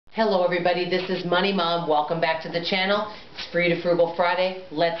Hello everybody, this is Money Mom. Welcome back to the channel. It's Free to Frugal Friday.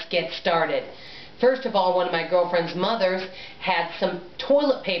 Let's get started. First of all, one of my girlfriend's mothers had some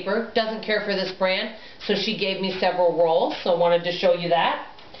toilet paper, doesn't care for this brand, so she gave me several rolls, so I wanted to show you that.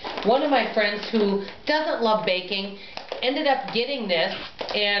 One of my friends who doesn't love baking ended up getting this,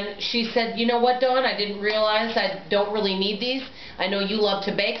 and she said, you know what, Dawn, I didn't realize I don't really need these. I know you love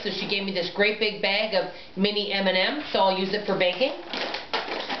to bake, so she gave me this great big bag of mini M&Ms, so I'll use it for baking.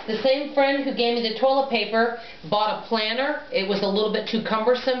 The same friend who gave me the toilet paper bought a planner. It was a little bit too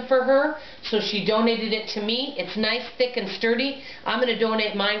cumbersome for her, so she donated it to me. It's nice, thick, and sturdy. I'm going to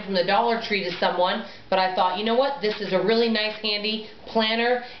donate mine from the Dollar Tree to someone, but I thought, you know what, this is a really nice, handy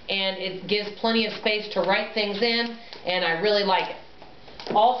planner, and it gives plenty of space to write things in, and I really like it.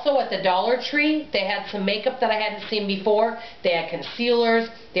 Also at the Dollar Tree, they had some makeup that I hadn't seen before. They had concealers.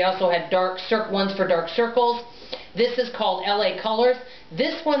 They also had ones for dark circles. This is called LA Colors.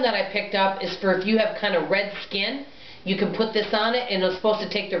 This one that I picked up is for if you have kind of red skin. You can put this on it and it's supposed to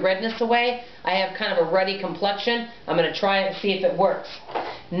take the redness away. I have kind of a ruddy complexion. I'm going to try it and see if it works.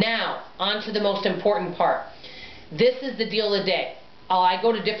 Now, on to the most important part. This is the deal of the day. I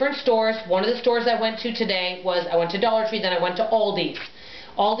go to different stores. One of the stores I went to today was, I went to Dollar Tree, then I went to Aldi's.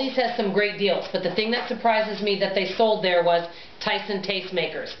 Aldi's has some great deals, but the thing that surprises me that they sold there was Tyson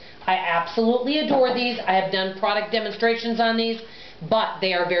Tastemakers. I absolutely adore these. I have done product demonstrations on these, but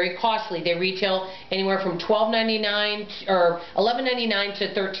they are very costly. They retail anywhere from $12.99 or $11.99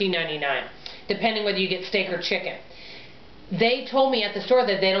 to $13.99, depending whether you get steak or chicken. They told me at the store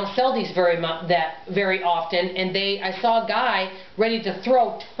that they don't sell these very often, and I saw a guy ready to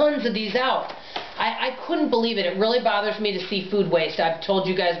throw tons of these out. I couldn't believe it. It really bothers me to see food waste. I've told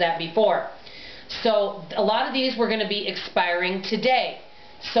you guys that before. So a lot of these were going to be expiring today.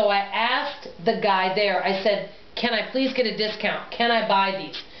 So I asked the guy there, I said, can I please get a discount? Can I buy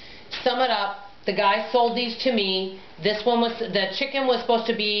these? Sum it up, the guy sold these to me. This one was, the chicken was supposed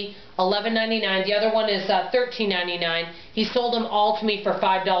to be $11.99. The other one is $13.99. He sold them all to me for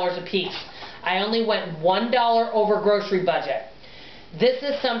 $5 a piece. I only went $1 over grocery budget. This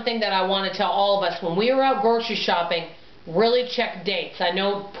is something that I want to tell all of us. When we are out grocery shopping, really check dates. I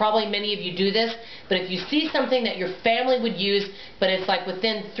know probably many of you do this, but if you see something that your family would use, but it's like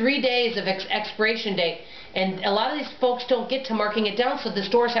within 3 days of expiration date, and a lot of these folks don't get to marking it down, so the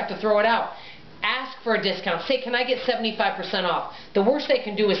stores have to throw it out. Ask for a discount. Say, can I get 75% off? The worst they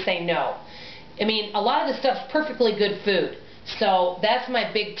can do is say no. I mean, a lot of this stuff's perfectly good food, so that's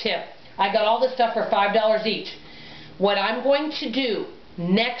my big tip. I got all this stuff for $5 each. What I'm going to do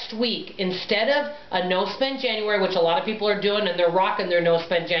next week, instead of a no-spend January, which a lot of people are doing, and they're rocking their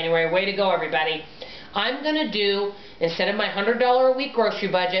no-spend January, way to go everybody, I'm going to do, instead of my $100 a week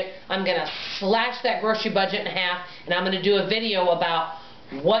grocery budget, I'm going to slash that grocery budget in half, and I'm going to do a video about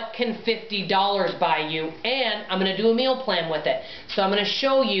what can $50 buy you, and I'm going to do a meal plan with it. So I'm going to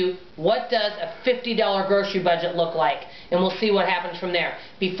show you what does a $50 grocery budget look like, and we'll see what happens from there.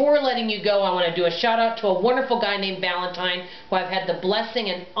 Before letting you go, I want to do a shout out to a wonderful guy named Valentine, who I've had the blessing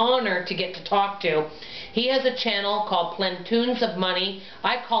and honor to get to talk to. He has a channel called PLENTEOUZ of Money.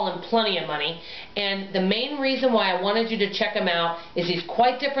 I call him Plenty of Money, and the main reason why I wanted you to check him out is he's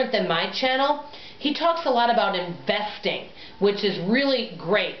quite different than my channel. He talks a lot about investing, which is really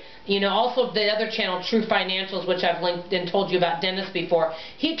great. You know, also the other channel, True Financials, which I've linked and told you about Dennis before,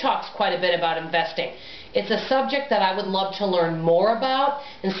 he talks quite a bit about investing. It's a subject that I would love to learn more about,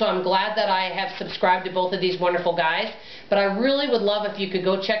 and so I'm glad that I have subscribed to both of these wonderful guys. But I really would love if you could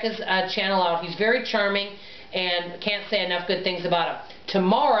go check his channel out. He's very charming, and can't say enough good things about him.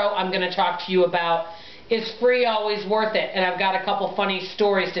 Tomorrow, I'm going to talk to you about, is free always worth it? And I've got a couple funny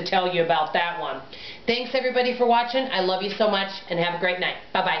stories to tell you about that one. Thanks everybody for watching. I love you so much, and have a great night.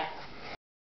 Bye-bye.